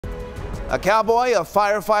A cowboy, a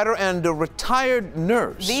firefighter, and a retired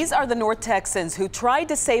nurse. These are the North Texans who tried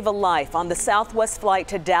to save a life on the Southwest flight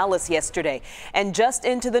to Dallas yesterday. And just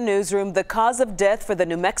into the newsroom, the cause of death for the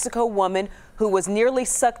New Mexico woman who was nearly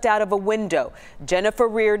sucked out of a window. Jennifer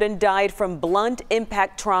Reardon died from blunt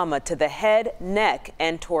impact trauma to the head, neck,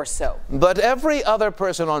 and torso. But every other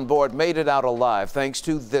person on board made it out alive thanks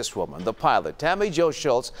to this woman, the pilot, Tammy Jo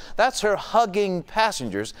Schultz. That's her hugging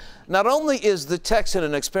passengers. Not only is the Texan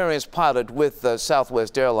an experienced pilot with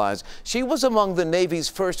Southwest Airlines, she was among the Navy's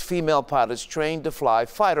first female pilots trained to fly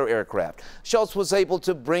fighter aircraft. Schultz was able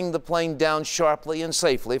to bring the plane down sharply and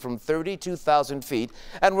safely from 32,000 feet,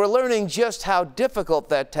 and we're learning just how difficult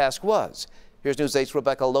that task was. Here's News 8's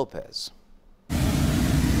Rebecca Lopez.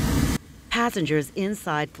 Passengers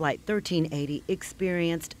inside Flight 1380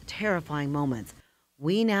 experienced terrifying moments.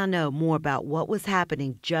 We now know more about what was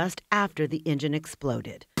happening just after the engine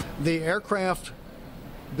exploded. The aircraft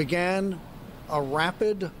began a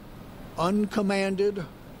rapid, uncommanded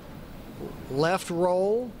left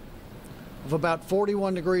roll of about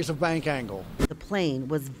 41 degrees of bank angle. The plane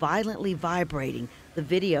was violently vibrating. The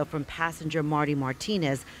video from passenger Marty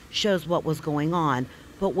Martinez shows what was going on,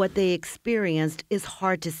 but what they experienced is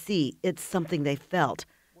hard to see. It's something they felt.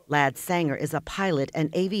 Ladd Sanger is a pilot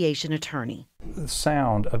and aviation attorney. The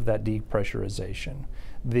sound of that depressurization,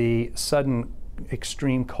 the sudden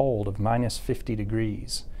extreme cold of minus 50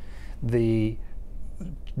 degrees, the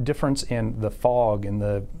difference in the fog and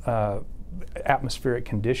the atmospheric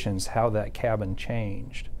conditions, how that cabin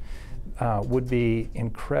changed, would be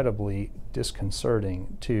incredibly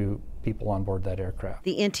disconcerting to people on board that aircraft.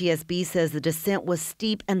 The NTSB says the descent was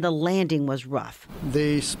steep and the landing was rough.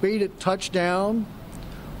 The speed at touchdown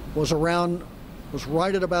was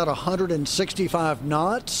right at about 165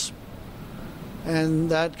 knots, and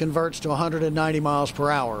that converts to 190 miles per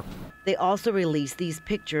hour. They also released these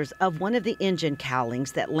pictures of one of the engine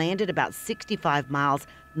cowlings that landed about 65 miles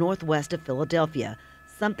northwest of Philadelphia.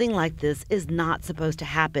 Something like this is not supposed to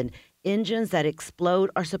happen. Engines that explode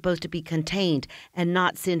are supposed to be contained and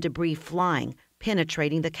not send debris flying,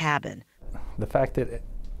 penetrating the cabin. The fact that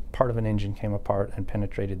part of an engine came apart and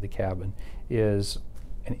penetrated the cabin is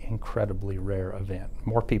an incredibly rare event.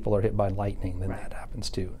 More people are hit by lightning than that happens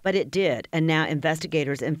to. But it did, and now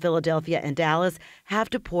investigators in Philadelphia and Dallas have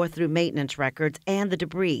to pour through maintenance records and the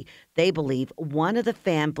debris. They believe one of the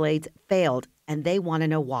fan blades failed, and they want to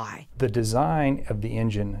know why. The design of the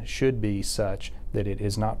engine should be such that it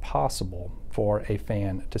is not possible for a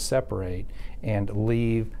fan to separate and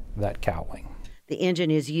leave that cowling. The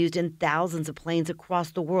engine is used in thousands of planes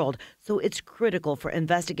across the world, so it's critical for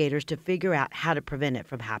investigators to figure out how to prevent it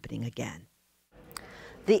from happening again.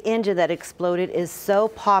 The engine that exploded is so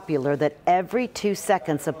popular that every 2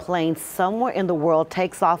 seconds a plane somewhere in the world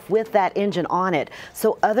takes off with that engine on it.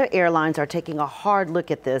 So other airlines are taking a hard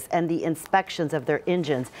look at this and the inspections of their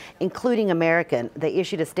engines, including American. They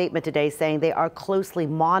issued a statement today saying they are closely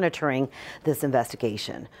monitoring this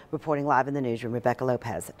investigation. Reporting live in the newsroom, Rebecca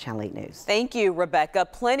Lopez, Channel 8 News. Thank you, Rebecca.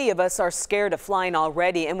 Plenty of us are scared of flying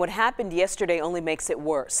already, and what happened yesterday only makes it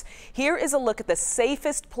worse. Here is a look at the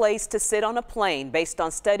safest place to sit on a plane based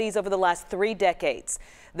on studies over the last 3 decades.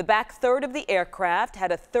 The back third of the aircraft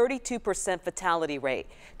had a 32% fatality rate,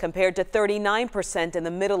 compared to 39% in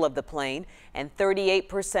the middle of the plane and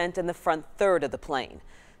 38% in the front third of the plane.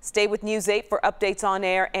 Stay with News 8 for updates on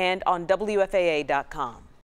air and on WFAA.com.